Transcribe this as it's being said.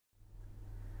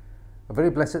A very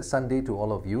blessed Sunday to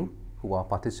all of you who are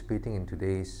participating in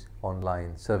today's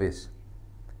online service.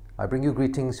 I bring you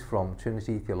greetings from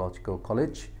Trinity Theological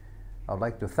College. I would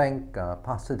like to thank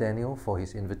Pastor Daniel for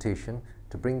his invitation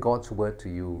to bring God's Word to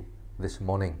you this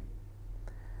morning.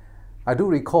 I do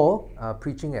recall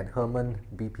preaching at Herman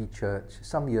BP Church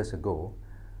some years ago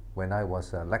when I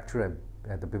was a lecturer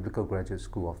at the Biblical Graduate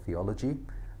School of Theology.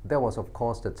 That was, of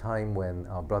course, the time when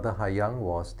our brother Haiyang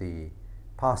was the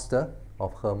pastor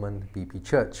of Herman BP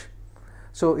Church.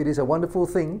 So it is a wonderful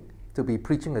thing to be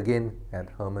preaching again at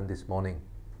Herman this morning.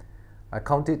 I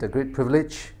count it a great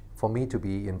privilege for me to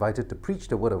be invited to preach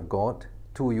the Word of God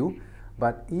to you,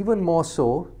 but even more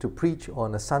so to preach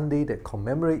on a Sunday that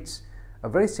commemorates a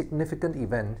very significant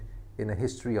event in the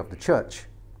history of the church.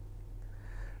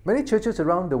 Many churches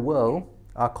around the world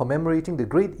are commemorating the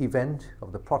great event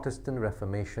of the Protestant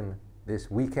Reformation this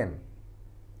weekend.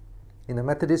 In the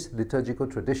Methodist liturgical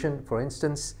tradition, for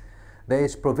instance, there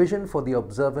is provision for the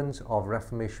observance of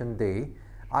Reformation Day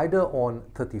either on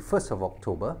 31st of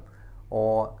October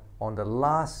or on the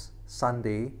last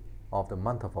Sunday of the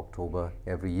month of October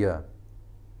every year.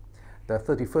 The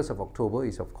 31st of October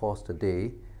is, of course, the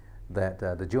day that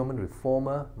the German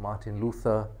reformer Martin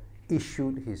Luther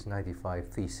issued his 95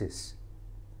 Theses.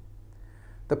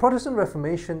 The Protestant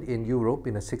Reformation in Europe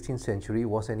in the 16th century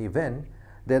was an event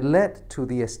that led to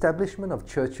the establishment of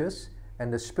churches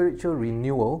and the spiritual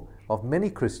renewal of many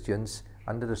Christians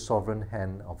under the sovereign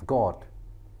hand of God.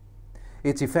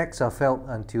 Its effects are felt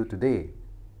until today.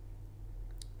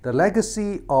 The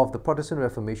legacy of the Protestant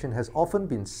Reformation has often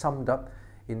been summed up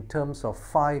in terms of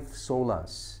 5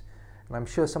 solas. And I'm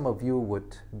sure some of you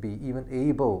would be even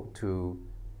able to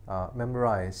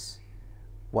memorize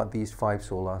what these 5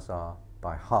 solas are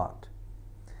by heart.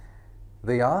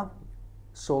 They are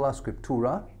Sola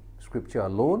Scriptura, Scripture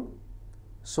alone;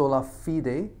 Sola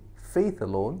Fide, faith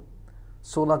alone;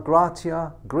 Sola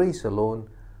Gratia, grace alone;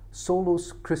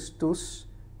 Solus Christus,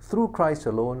 through Christ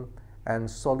alone;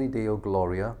 and Soli Deo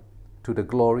Gloria, to the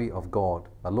glory of God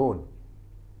alone.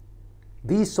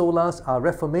 These solas are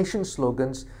Reformation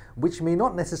slogans which may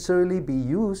not necessarily be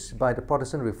used by the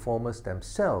Protestant reformers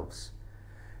themselves.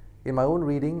 In my own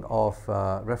reading of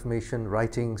Reformation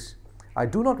writings, I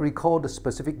do not recall the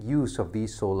specific use of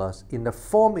these solas in the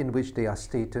form in which they are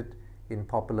stated in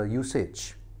popular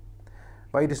usage.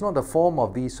 But it is not the form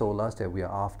of these solas that we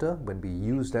are after when we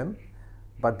use them,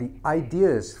 but the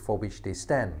ideas for which they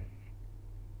stand.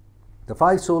 The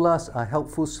 5 solas are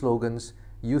helpful slogans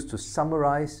used to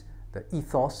summarize the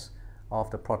ethos of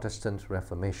the Protestant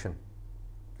Reformation.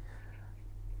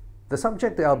 The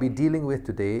subject that I'll be dealing with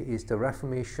today is the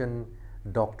Reformation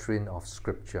doctrine of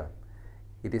Scripture.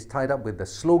 It is tied up with the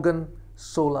slogan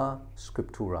Sola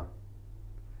Scriptura.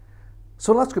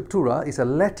 Sola Scriptura is a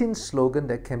Latin slogan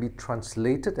that can be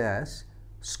translated as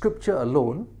Scripture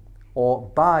alone or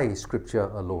by Scripture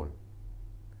alone.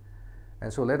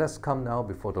 And so let us come now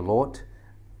before the Lord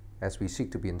as we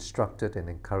seek to be instructed and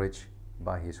encouraged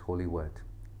by His holy word.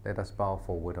 Let us bow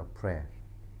for a word of prayer.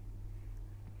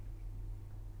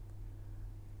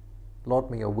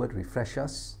 Lord, may your word refresh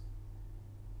us.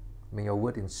 May your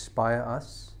word inspire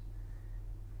us.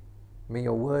 May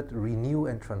your word renew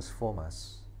and transform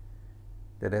us.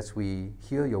 That as we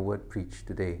hear your word preached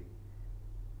today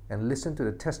and listen to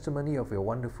the testimony of your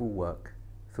wonderful work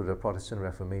through the Protestant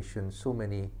Reformation so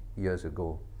many years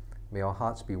ago, may our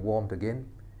hearts be warmed again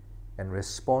and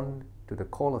respond to the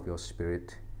call of your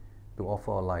Spirit to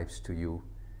offer our lives to you.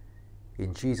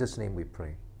 In Jesus' name we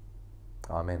pray.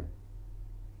 Amen.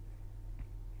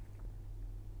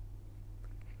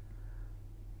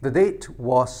 The date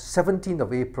was 17th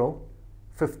of April,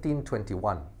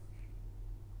 1521.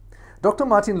 Dr.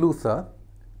 Martin Luther,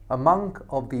 a monk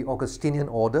of the Augustinian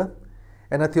order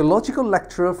and a theological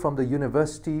lecturer from the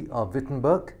University of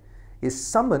Wittenberg, is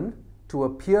summoned to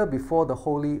appear before the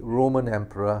Holy Roman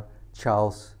Emperor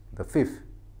Charles V.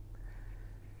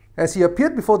 As he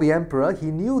appeared before the emperor, he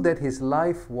knew that his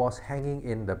life was hanging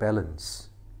in the balance.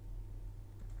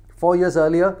 4 years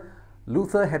earlier,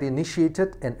 Luther had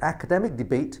initiated an academic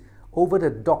debate over the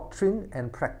doctrine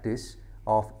and practice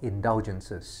of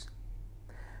indulgences.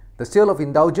 The sale of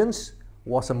indulgence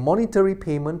was a monetary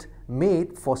payment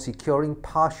made for securing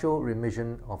partial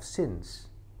remission of sins.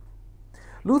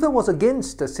 Luther was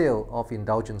against the sale of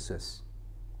indulgences.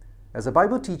 As a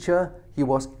Bible teacher, he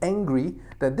was angry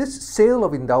that this sale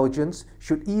of indulgence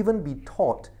should even be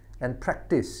taught and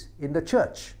practiced in the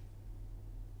church.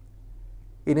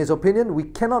 In his opinion, we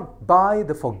cannot buy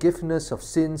the forgiveness of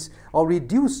sins or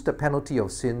reduce the penalty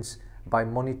of sins by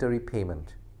monetary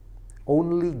payment.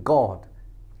 Only God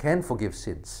can forgive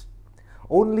sins.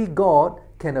 Only God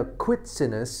can acquit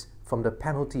sinners from the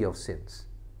penalty of sins.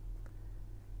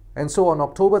 And so on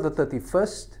October the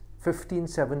 31st,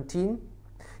 1517,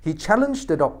 he challenged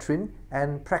the doctrine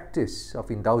and practice of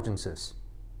indulgences.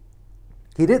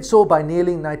 He did so by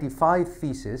nailing 95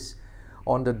 theses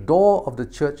on the door of the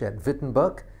church at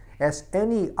Wittenberg, as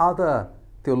any other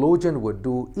theologian would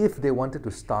do if they wanted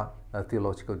to start a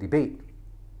theological debate.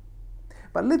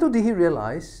 But little did he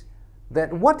realize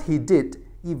that what he did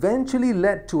eventually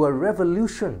led to a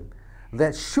revolution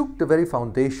that shook the very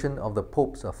foundation of the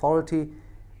Pope's authority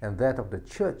and that of the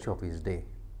church of his day.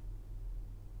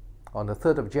 On the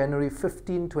 3rd of January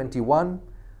 1521,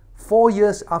 4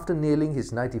 years after nailing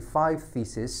his 95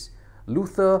 theses,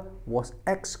 Luther was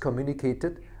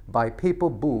excommunicated by papal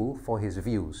bull for his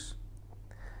views.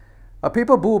 A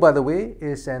papal bull, by the way,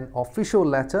 is an official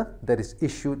letter that is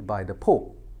issued by the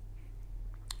Pope.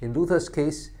 In Luther's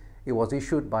case, it was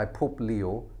issued by Pope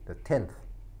Leo X.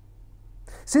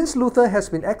 Since Luther has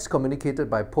been excommunicated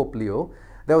by Pope Leo,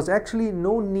 there was actually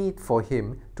no need for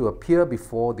him to appear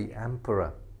before the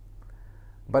emperor.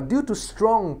 But due to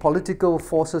strong political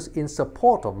forces in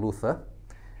support of Luther,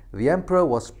 the emperor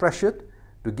was pressured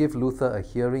to give Luther a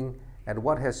hearing at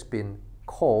what has been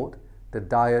called the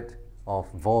Diet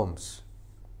of Worms.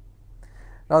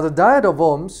 Now, the Diet of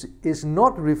Worms is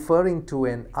not referring to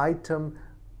an item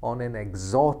on an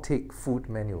exotic food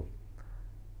menu.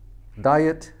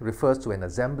 Diet refers to an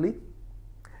assembly,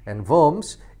 and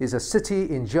Worms is a city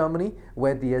in Germany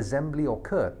where the assembly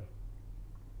occurred.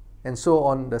 And so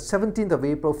on the 17th of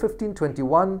April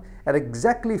 1521, at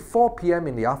exactly 4 p.m.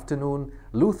 in the afternoon,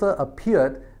 Luther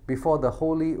appeared before the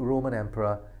Holy Roman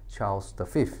Emperor Charles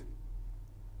V.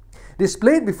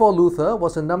 Displayed before Luther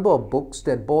was a number of books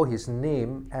that bore his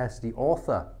name as the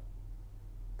author.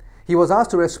 He was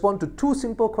asked to respond to 2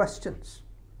 simple questions.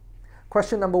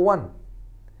 Question number 1,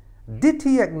 did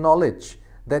he acknowledge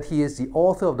that he is the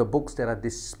author of the books that are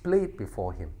displayed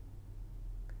before him?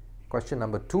 Question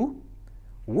number 2,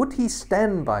 would he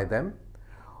stand by them,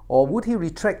 or would he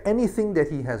retract anything that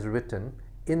he has written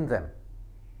in them?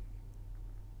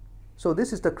 So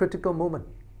this is the critical moment.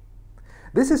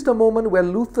 This is the moment where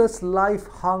Luther's life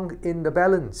hung in the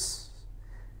balance.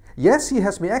 Yes, he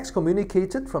has been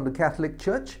excommunicated from the Catholic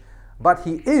Church, but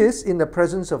he is in the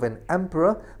presence of an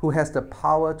emperor who has the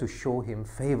power to show him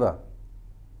favor.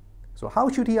 So how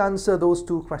should he answer those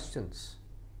 2 questions?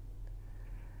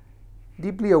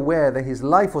 Deeply aware that his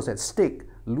life was at stake,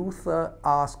 Luther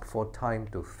asked for time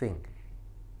to think.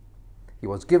 He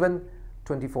was given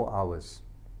 24 hours.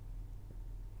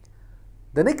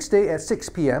 The next day at 6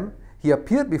 p.m., he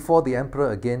appeared before the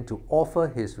emperor again to offer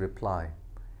his reply.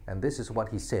 And this is what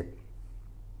he said.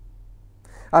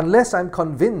 Unless I'm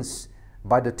convinced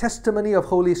by the testimony of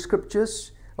Holy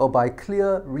Scriptures or by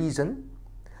clear reason,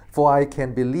 for I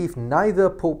can believe neither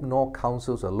Pope nor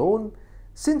councils alone,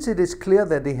 since it is clear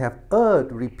that they have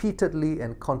erred repeatedly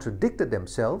and contradicted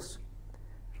themselves,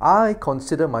 I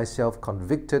consider myself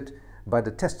convicted by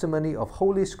the testimony of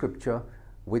Holy Scripture,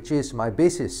 which is my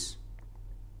basis.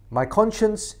 My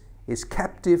conscience is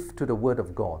captive to the Word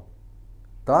of God.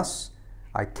 Thus,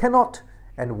 I cannot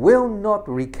and will not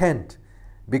recant,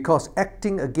 because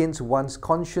acting against one's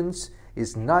conscience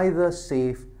is neither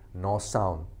safe nor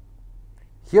sound.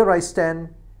 Here I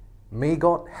stand. May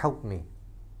God help me.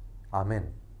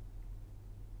 Amen.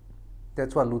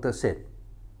 That's what Luther said.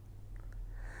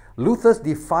 Luther's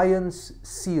defiance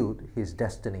sealed his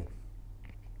destiny.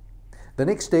 The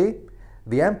next day,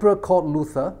 the emperor called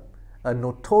Luther a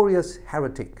notorious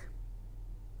heretic.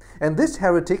 And this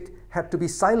heretic had to be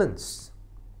silenced.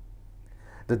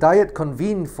 The Diet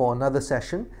convened for another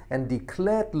session and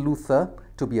declared Luther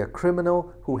to be a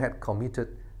criminal who had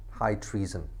committed high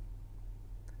treason.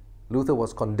 Luther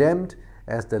was condemned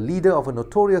as the leader of a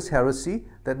notorious heresy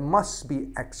that must be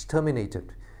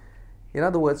exterminated. In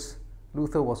other words,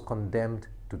 Luther was condemned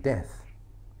to death.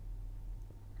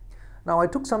 Now, I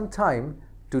took some time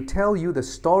to tell you the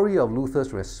story of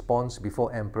Luther's response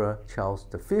before Emperor Charles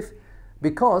V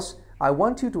because I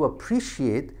want you to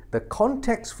appreciate the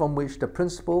context from which the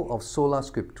principle of Sola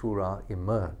Scriptura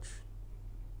emerged.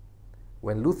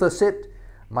 When Luther said,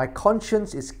 "My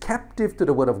conscience is captive to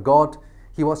the Word of God,"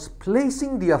 he was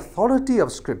placing the authority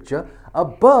of Scripture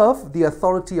above the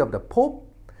authority of the Pope,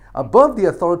 above the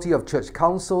authority of church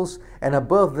councils, and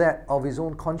above that of his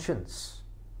own conscience.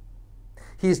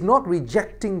 He is not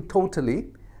rejecting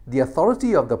totally the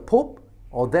authority of the Pope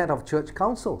or that of church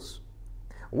councils.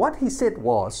 What he said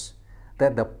was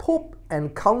that the Pope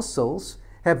and councils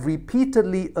have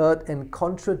repeatedly erred and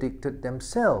contradicted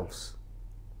themselves.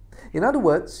 In other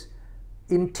words,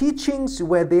 in teachings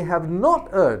where they have not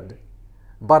erred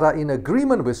but are in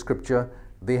agreement with Scripture,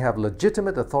 They have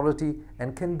legitimate authority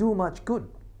and can do much good.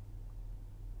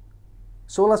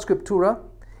 Sola Scriptura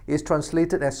is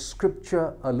translated as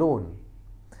Scripture alone.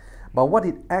 But what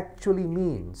it actually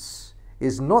means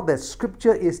is not that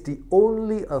Scripture is the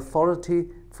only authority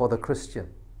for the Christian.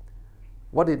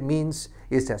 What it means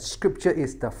is that Scripture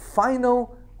is the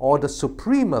final or the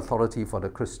supreme authority for the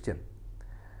Christian.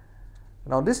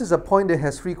 Now, this is a point that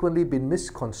has frequently been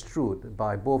misconstrued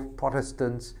by both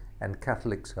Protestants and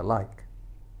Catholics alike.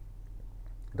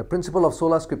 The principle of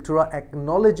Sola Scriptura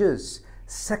acknowledges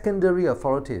secondary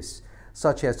authorities,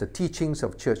 such as the teachings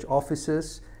of church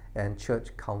officers and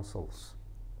church councils.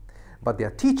 But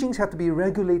their teachings have to be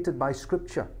regulated by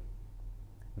Scripture.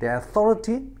 Their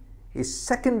authority is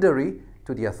secondary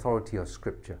to the authority of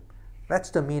Scripture.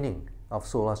 That's the meaning of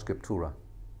Sola Scriptura.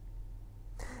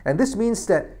 And this means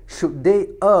that should they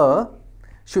err,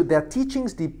 should their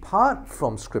teachings depart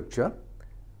from Scripture,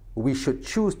 we should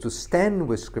choose to stand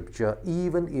with Scripture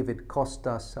even if it cost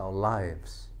us our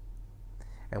lives.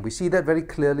 And we see that very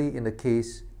clearly in the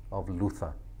case of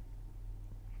Luther.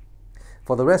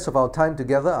 For the rest of our time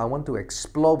together, I want to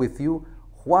explore with you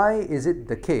why is it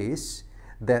the case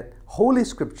that Holy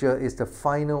Scripture is the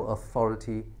final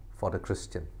authority for the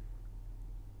Christian.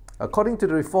 According to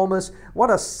the Reformers, what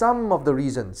are some of the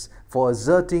reasons for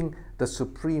asserting the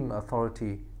supreme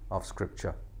authority of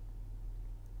Scripture?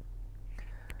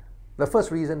 The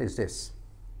first reason is this: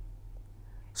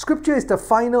 Scripture is the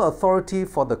final authority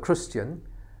for the Christian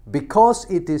because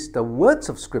it is the words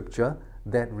of Scripture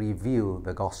that reveal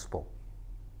the gospel.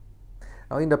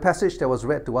 Now, in the passage that was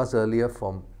read to us earlier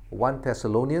from 1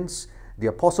 Thessalonians, the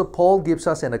Apostle Paul gives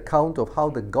us an account of how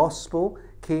the gospel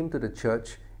came to the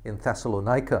church in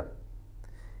Thessalonica.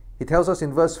 He tells us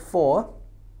in verse 4,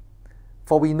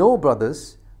 "For we know,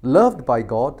 brothers, loved by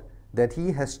God, that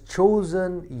He has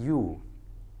chosen you."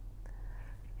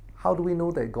 How do we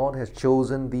know that God has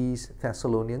chosen these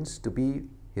Thessalonians to be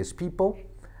His people?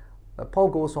 Paul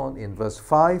goes on in verse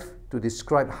 5 to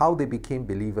describe how they became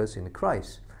believers in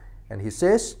Christ. And he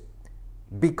says,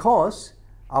 "Because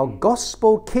our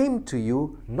gospel came to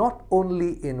you not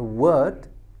only in word,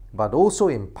 but also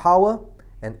in power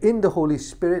and in the Holy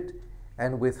Spirit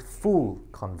and with full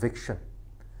conviction."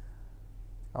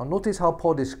 Now notice how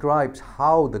Paul describes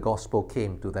how the gospel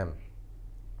came to them.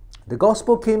 The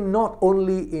gospel came not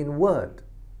only in word.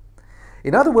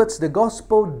 In other words, the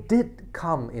gospel did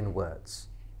come in words.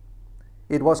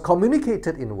 It was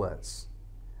communicated in words.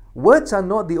 Words are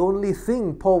not the only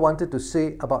thing Paul wanted to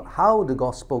say about how the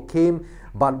gospel came,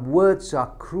 but words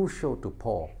are crucial to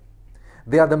Paul.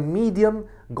 They are the medium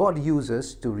God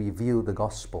uses to reveal the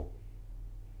gospel.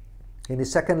 In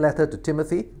his second letter to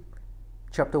Timothy,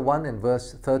 chapter 1 and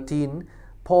verse 13,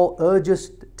 Paul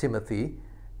urges Timothy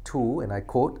to, and I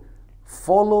quote,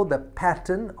 "follow the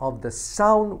pattern of the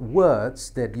sound words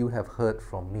that you have heard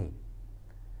from me."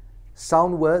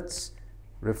 Sound words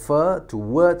refer to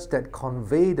words that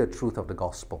convey the truth of the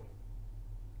gospel.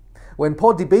 When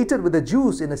Paul debated with the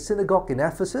Jews in a synagogue in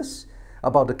Ephesus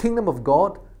about the kingdom of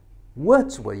God,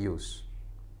 words were used.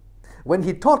 When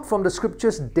he taught from the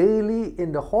Scriptures daily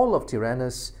in the hall of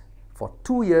Tyrannus for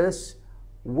 2 years,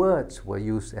 words were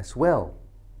used as well.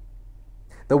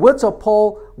 The words of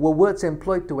Paul were words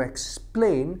employed to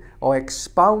explain or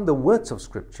expound the words of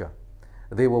Scripture.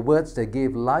 They were words that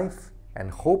gave life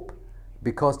and hope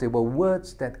because they were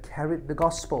words that carried the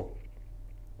gospel.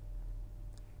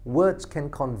 Words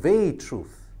can convey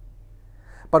truth,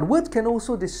 but words can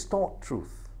also distort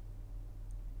truth.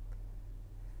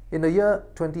 In the year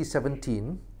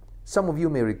 2017, some of you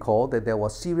may recall that there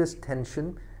was serious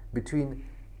tension between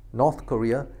North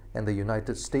Korea and the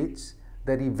United States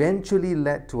that eventually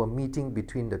led to a meeting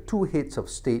between the two heads of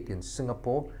state in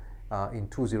Singapore in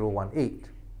 2018.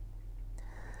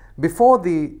 Before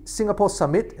the Singapore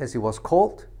Summit, as it was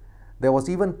called, there was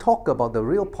even talk about the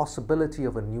real possibility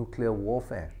of a nuclear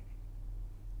warfare.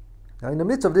 Now, in the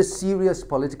midst of this serious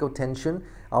political tension,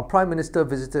 our Prime Minister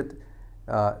visited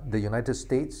the United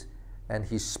States and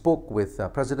he spoke with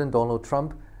President Donald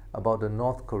Trump about the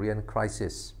North Korean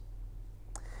crisis.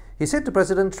 He said to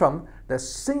President Trump that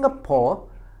Singapore,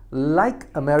 like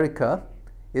America,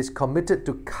 is committed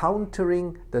to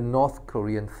countering the North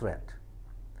Korean threat.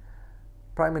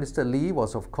 Prime Minister Lee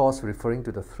was, of course, referring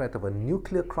to the threat of a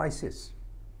nuclear crisis.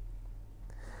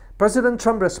 President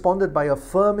Trump responded by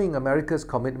affirming America's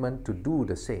commitment to do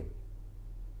the same.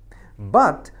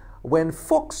 But when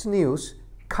Fox News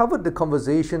covered the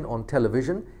conversation on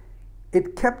television,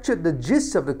 it captured the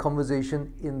gist of the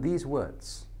conversation in these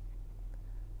words: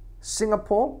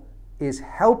 Singapore is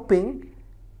helping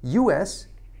US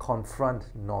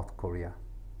confront North Korea.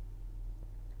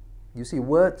 You see,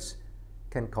 words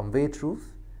can convey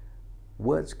truth,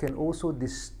 words can also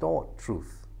distort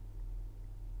truth.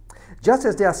 Just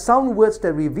as there are sound words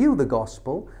that reveal the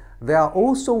gospel, there are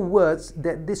also words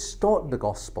that distort the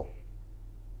gospel.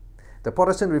 The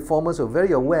Protestant reformers were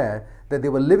very aware that they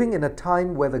were living in a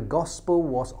time where the gospel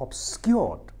was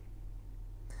obscured.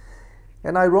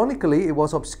 And ironically, it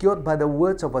was obscured by the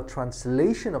words of a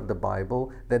translation of the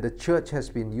Bible that the church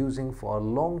has been using for a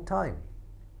long time.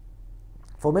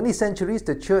 For many centuries,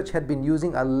 the church had been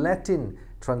using a Latin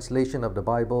translation of the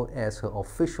Bible as her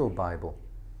official Bible.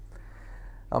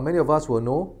 Now, many of us will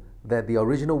know that the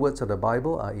original words of the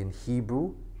Bible are in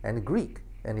Hebrew and Greek,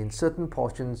 and in certain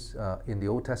portions in the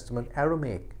Old Testament,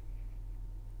 Aramaic.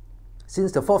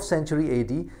 Since the 4th century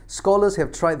AD, scholars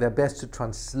have tried their best to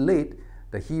translate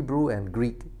the Hebrew and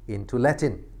Greek into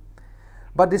Latin.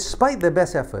 But despite their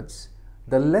best efforts,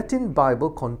 the Latin Bible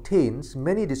contains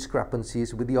many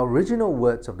discrepancies with the original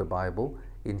words of the Bible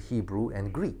in Hebrew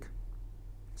and Greek.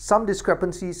 Some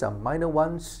discrepancies are minor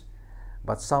ones,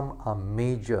 but some are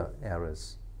major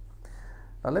errors.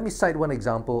 Now let me cite one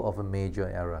example of a major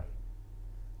error.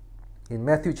 In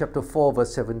Matthew chapter 4,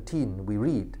 verse 17, we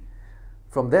read,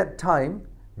 "From that time,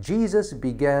 Jesus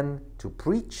began to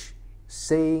preach,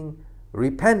 saying,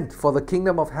 'Repent, for the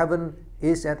kingdom of heaven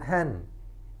is at hand.'"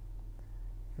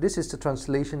 This is the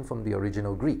translation from the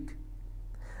original Greek.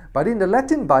 But in the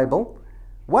Latin Bible,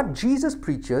 what Jesus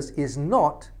preaches is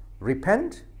not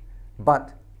repent,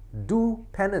 but do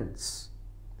penance,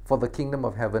 for the kingdom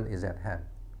of heaven is at hand.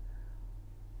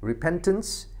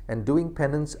 Repentance and doing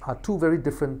penance are two very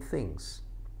different things.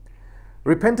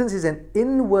 Repentance is an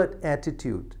inward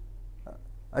attitude,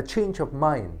 a change of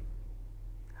mind.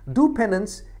 Do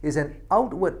penance is an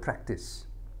outward practice.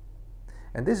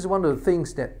 And this is one of the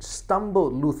things that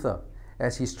stumbled Luther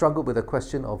as he struggled with the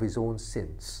question of his own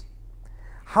sins.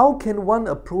 How can one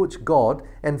approach God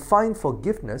and find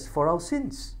forgiveness for our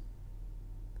sins?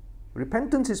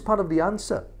 Repentance is part of the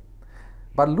answer.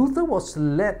 But Luther was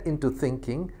led into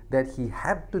thinking that he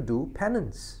had to do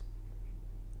penance.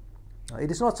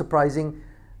 It is not surprising,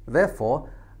 therefore,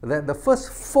 that the first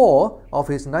 4 of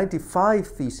his 95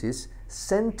 theses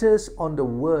centers on the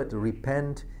word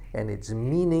repent and its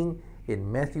meaning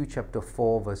in Matthew chapter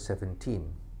 4, verse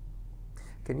 17.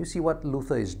 Can you see what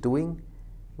Luther is doing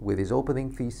with his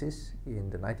opening thesis in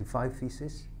the 95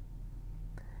 theses?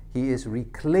 He is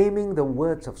reclaiming the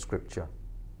words of Scripture.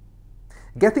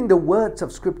 Getting the words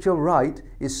of Scripture right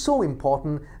is so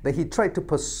important that he tried to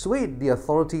persuade the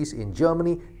authorities in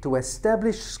Germany to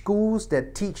establish schools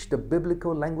that teach the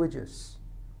biblical languages.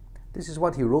 This is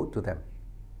what he wrote to them.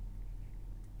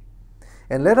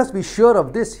 "And let us be sure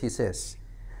of this," he says,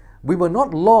 "we will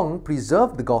not long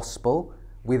preserve the gospel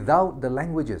without the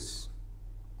languages.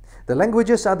 The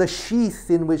languages are the sheath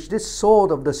in which this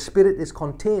sword of the Spirit is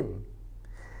contained.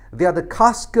 They are the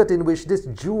casket in which this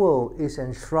jewel is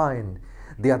enshrined.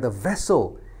 They are the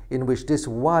vessel in which this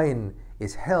wine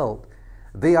is held.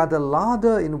 They are the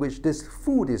larder in which this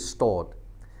food is stored.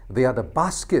 They are the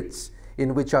baskets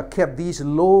in which are kept these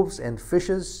loaves and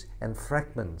fishes and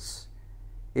fragments.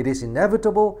 It is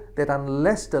inevitable that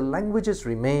unless the languages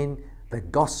remain, the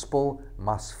gospel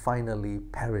must finally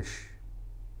perish."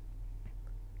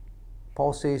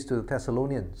 Paul says to the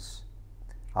Thessalonians,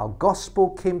 "Our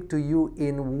gospel came to you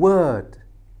in word."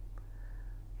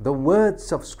 The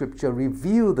words of Scripture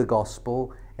reveal the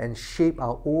gospel and shape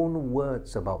our own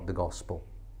words about the gospel.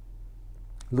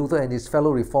 Luther and his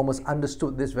fellow reformers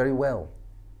understood this very well.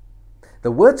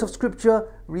 The words of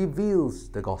Scripture reveals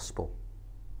the gospel.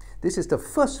 This is the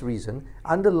first reason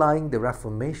underlying the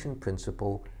Reformation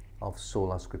principle of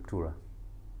Sola Scriptura.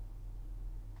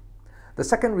 The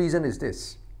second reason is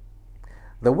this: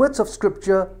 the words of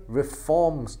Scripture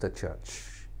reforms the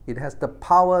church. It has the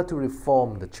power to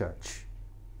reform the church.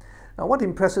 Now, what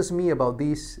impresses me about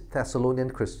these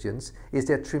Thessalonian Christians is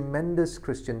their tremendous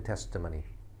Christian testimony.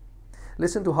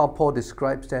 Listen to how Paul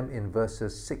describes them in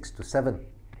verses 6 to 7.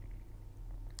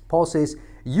 Paul says,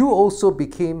 "You also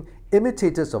became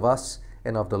imitators of us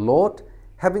and of the Lord,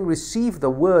 having received the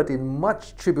word in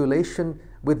much tribulation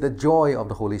with the joy of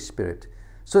the Holy Spirit,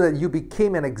 so that you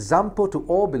became an example to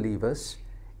all believers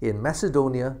in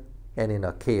Macedonia and in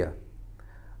Achaia."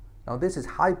 Now, this is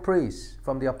high praise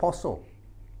from the apostle.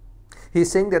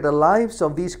 He's saying that the lives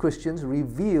of these Christians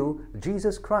reveal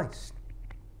Jesus Christ.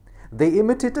 They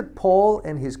imitated Paul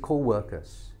and his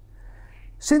co-workers.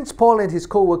 Since Paul and his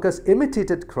co-workers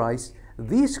imitated Christ,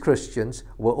 these Christians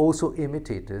were also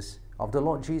imitators of the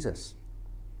Lord Jesus.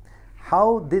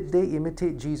 How did they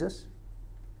imitate Jesus?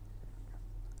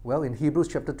 Well, in Hebrews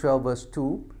chapter 12, verse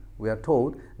 2, we are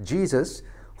told, "Jesus,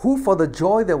 who for the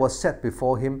joy that was set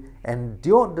before him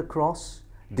endured the cross,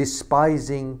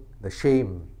 despising the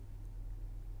shame.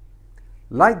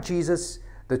 Like Jesus,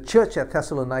 the church at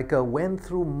Thessalonica went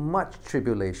through much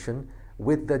tribulation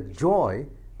with the joy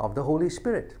of the Holy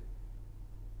Spirit.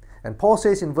 And Paul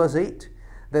says in verse 8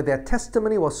 that their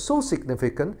testimony was so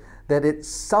significant that it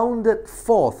sounded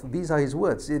forth, these are his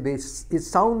words, it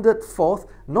sounded forth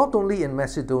not only in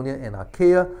Macedonia and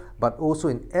Achaia, but also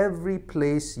in every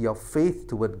place your faith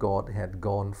toward God had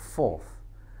gone forth.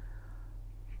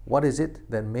 What is it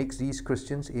that makes these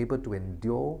Christians able to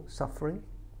endure suffering?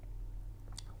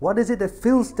 What is it that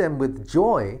fills them with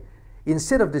joy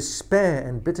instead of despair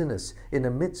and bitterness in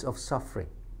the midst of suffering?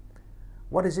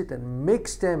 What is it that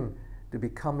makes them to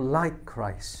become like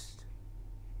Christ?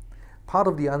 Part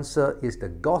of the answer is the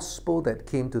gospel that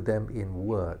came to them in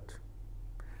word.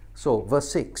 So,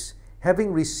 verse 6,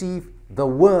 having received the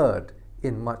word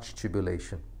in much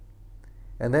tribulation.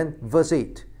 And then verse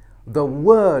 8, the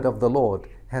word of the Lord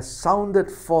has sounded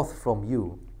forth from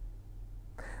you.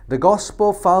 The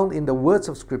gospel found in the words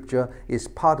of Scripture is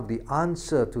part of the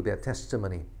answer to their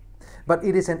testimony, but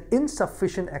it is an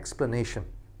insufficient explanation.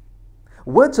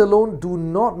 Words alone do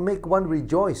not make one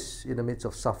rejoice in the midst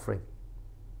of suffering.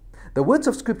 The words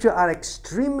of Scripture are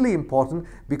extremely important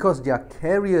because they are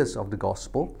carriers of the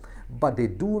gospel, but they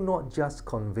do not just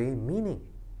convey meaning.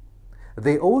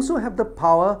 They also have the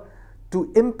power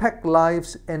to impact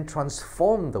lives and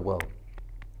transform the world.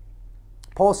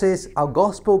 Paul says, our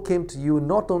gospel came to you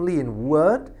not only in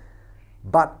word,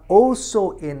 but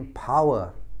also in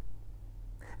power.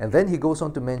 And then he goes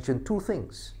on to mention two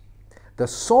things. The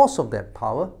source of that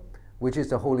power, which is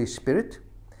the Holy Spirit,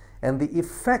 and the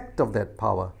effect of that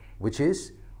power, which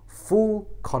is full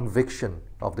conviction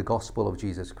of the gospel of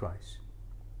Jesus Christ.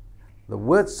 The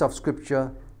words of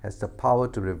Scripture has the power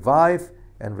to revive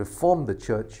and reform the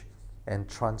church and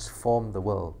transform the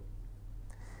world.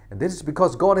 And this is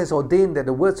because God has ordained that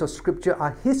the words of Scripture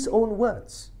are His own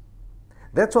words.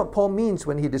 That's what Paul means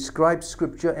when he describes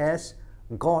Scripture as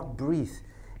God-breathed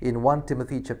in 1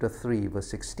 Timothy chapter 3, verse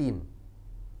 16.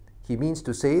 He means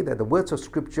to say that the words of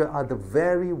Scripture are the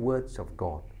very words of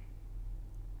God.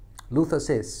 Luther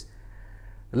says,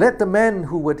 let the man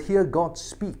who would hear God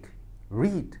speak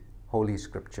read Holy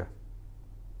Scripture.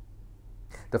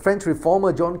 The French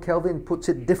reformer John Calvin puts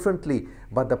it differently,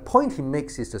 but the point he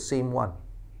makes is the same one.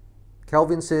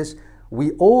 Calvin says,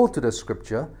 we owe to the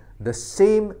Scripture the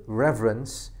same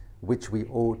reverence which we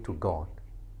owe to God.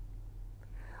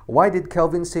 Why did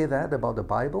Calvin say that about the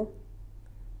Bible?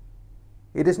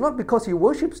 It is not because he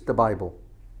worships the Bible.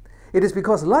 It is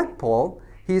because, like Paul,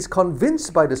 he is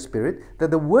convinced by the Spirit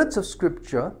that the words of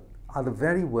Scripture are the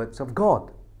very words of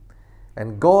God.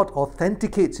 And God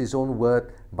authenticates His own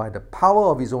word by the power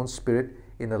of His own Spirit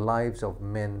in the lives of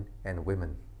men and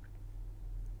women.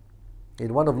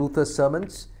 In one of Luther's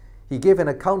sermons, he gave an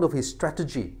account of his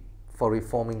strategy for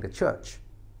reforming the church.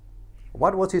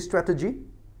 What was his strategy?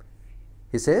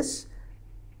 He says,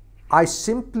 I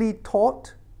simply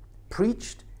taught,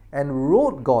 preached, and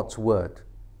wrote God's word.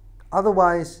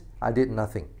 Otherwise, I did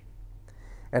nothing.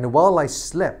 And while I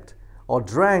slept or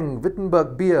drank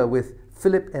Wittenberg beer with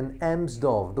Philip and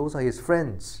Amsdorff, those are his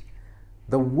friends,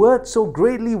 the word so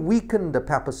greatly weakened the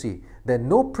papacy that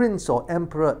no prince or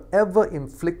emperor ever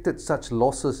inflicted such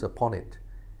losses upon it.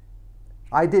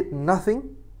 I did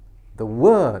nothing, the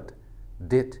word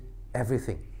did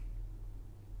everything.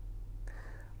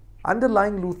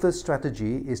 Underlying Luther's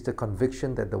strategy is the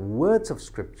conviction that the words of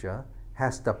Scripture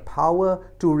has the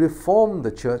power to reform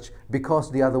the church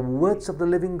because they are the words of the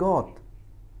living God.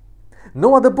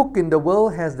 No other book in the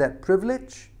world has that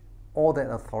privilege or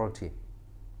that authority.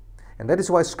 And that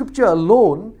is why Scripture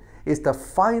alone is the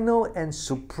final and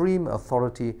supreme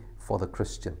authority for the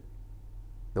Christian.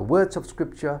 The words of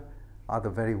Scripture are the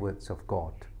very words of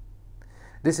God.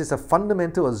 This is a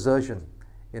fundamental assertion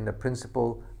in the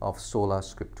principle of Sola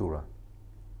Scriptura.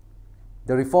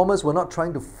 The Reformers were not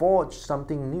trying to forge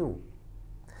something new.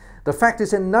 The fact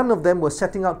is that none of them were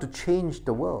setting out to change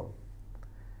the world.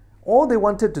 All they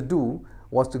wanted to do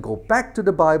was to go back to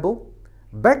the Bible,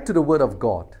 back to the Word of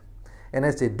God. And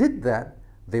as they did that,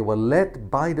 they were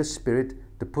led by the Spirit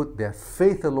to put their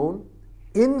faith alone,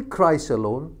 in Christ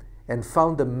alone, and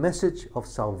found the message of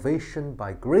salvation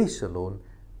by grace alone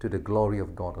to the glory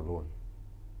of God alone.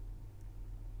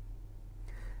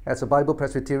 As a Bible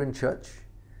Presbyterian church,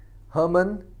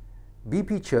 Herman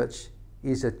BP Church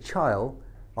is a child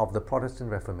of the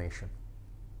Protestant Reformation.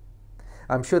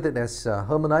 I'm sure that as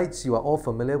Hermanites, you are all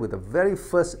familiar with the very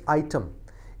first item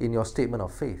in your statement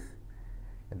of faith.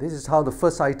 And this is how the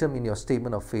first item in your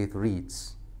statement of faith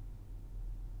reads.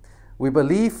 We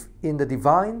believe in the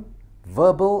divine,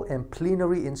 verbal and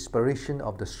plenary inspiration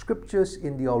of the Scriptures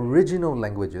in the original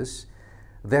languages,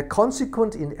 their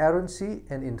consequent inerrancy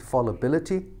and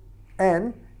infallibility,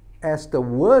 and as the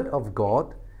Word of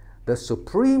God, the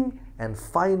supreme and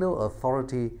final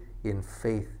authority in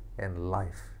faith and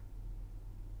life.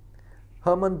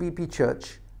 Herman B.P.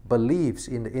 Church believes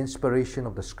in the inspiration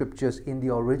of the Scriptures in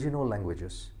the original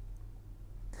languages.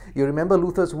 You remember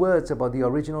Luther's words about the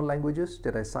original languages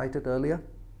that I cited earlier?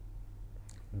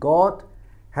 God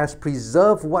has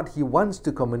preserved what He wants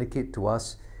to communicate to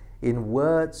us in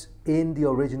words in the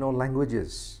original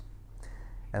languages.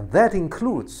 And that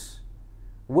includes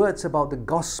words about the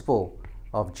gospel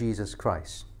of Jesus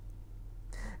Christ.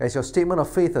 As your statement of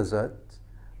faith asserts,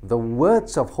 the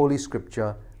words of Holy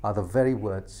Scripture are the very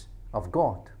words of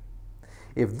God.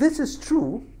 If this is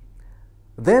true,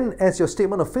 then as your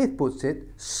statement of faith puts it,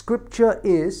 Scripture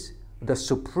is the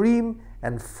supreme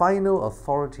and final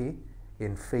authority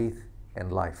in faith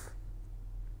and life.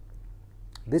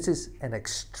 This is an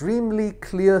extremely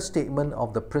clear statement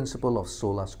of the principle of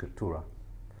Sola Scriptura.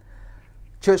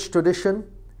 Church tradition,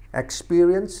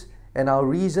 experience, and our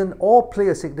reason all play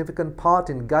a significant part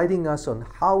in guiding us on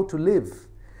how to live,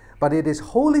 but it is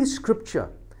Holy Scripture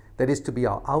that is to be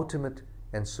our ultimate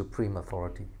and supreme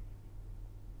authority.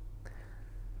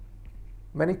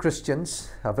 Many Christians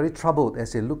are very troubled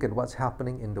as they look at what's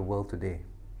happening in the world today.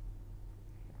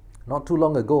 Not too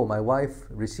long ago, my wife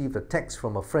received a text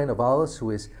from a friend of ours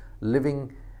who is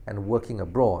living and working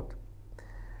abroad.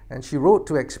 And she wrote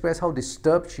to express how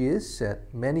disturbed she is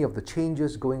at many of the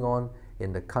changes going on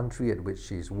in the country at which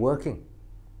she is working.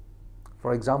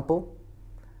 For example,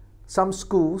 some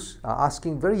schools are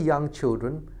asking very young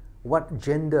children what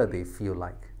gender they feel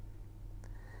like.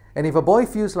 And if a boy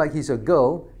feels like he's a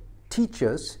girl,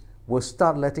 teachers will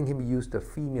start letting him use the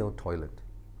female toilet.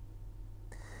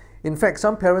 In fact,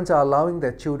 some parents are allowing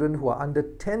their children who are under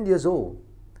 10 years old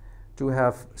to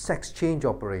have sex change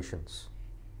operations.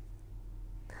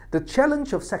 The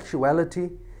challenge of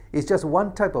sexuality is just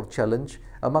one type of challenge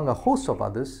among a host of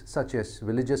others, such as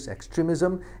religious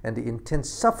extremism and the intense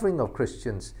suffering of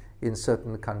Christians in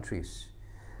certain countries.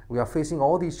 We are facing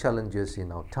all these challenges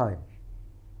in our time.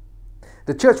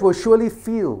 The church will surely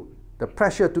feel the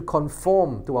pressure to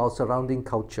conform to our surrounding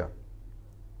culture.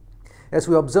 As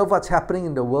we observe what's happening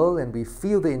in the world and we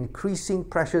feel the increasing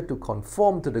pressure to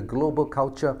conform to the global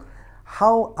culture,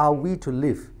 how are we to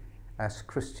live as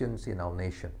Christians in our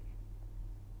nation?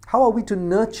 How are we to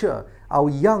nurture our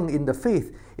young in the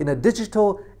faith in a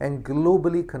digital and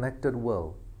globally connected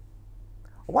world?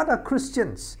 What are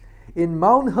Christians in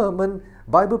Mount Hermon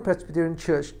Bible Presbyterian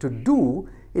Church to do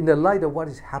in the light of what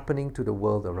is happening to the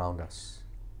world around us?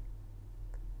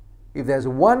 If there's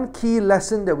one key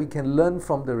lesson that we can learn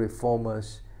from the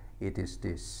Reformers, it is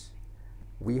this.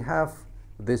 We have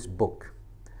this book.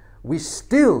 We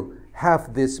still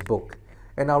have this book.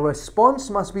 And our response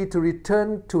must be to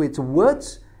return to its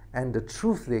words and the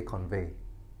truth they convey.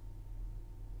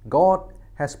 God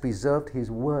has preserved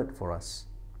His word for us.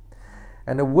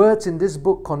 And the words in this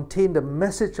book contain the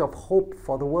message of hope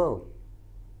for the world.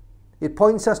 It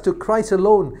points us to Christ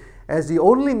alone as the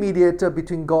only mediator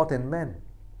between God and man.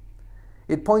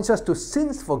 It points us to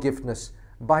sin's forgiveness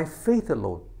by faith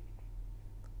alone.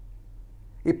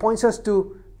 It points us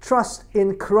to trust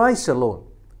in Christ alone,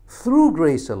 through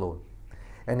grace alone.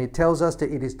 And it tells us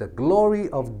that it is the glory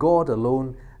of God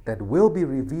alone that will be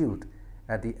revealed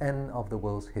at the end of the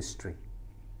world's history.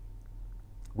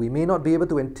 We may not be able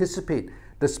to anticipate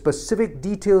the specific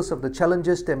details of the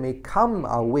challenges that may come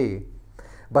our way,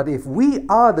 but if we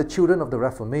are the children of the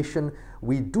Reformation,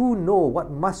 we do know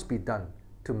what must be done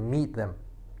to meet them.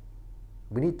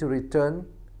 We need to return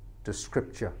to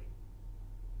Scripture.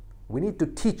 We need to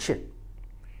teach it,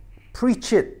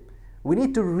 preach it. We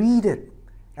need to read it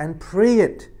and pray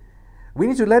it. We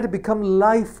need to let it become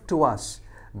life to us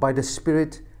by the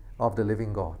Spirit of the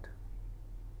living God.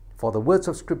 For the words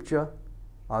of Scripture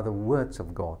are the words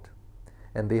of God,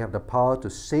 and they have the power to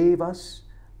save us,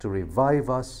 to revive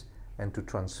us, and to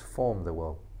transform the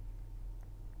world.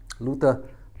 Luther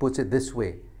puts it this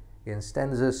way in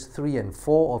stanzas 3 and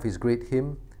 4 of his great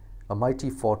hymn, "A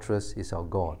Mighty Fortress is Our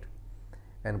God."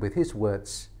 And with his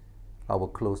words, I will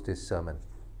close this sermon.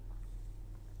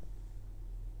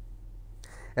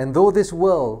 And though this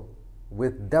world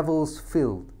with devils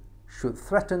filled should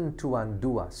threaten to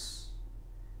undo us,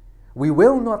 we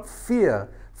will not fear,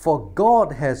 for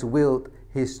God has willed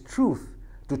His truth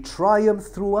to triumph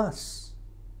through us.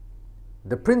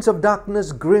 The Prince of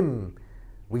Darkness grim,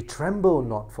 we tremble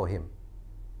not for him.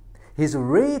 His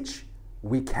rage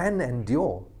we can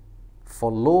endure,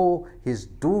 for lo, his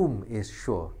doom is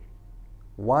sure.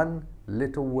 One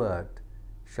little word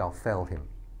shall fail him.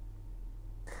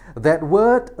 That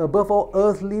word above all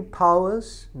earthly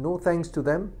powers, no thanks to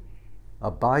them,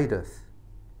 abideth.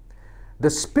 The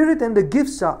Spirit and the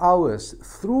gifts are ours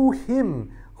through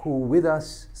him who with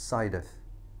us sideth.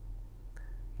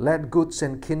 Let goods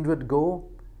and kindred go,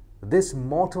 this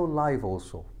mortal life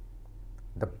also.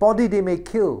 The body they may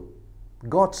kill,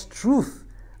 God's truth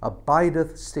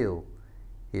abideth still.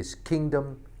 His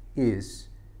kingdom is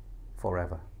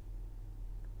forever.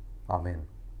 Amen.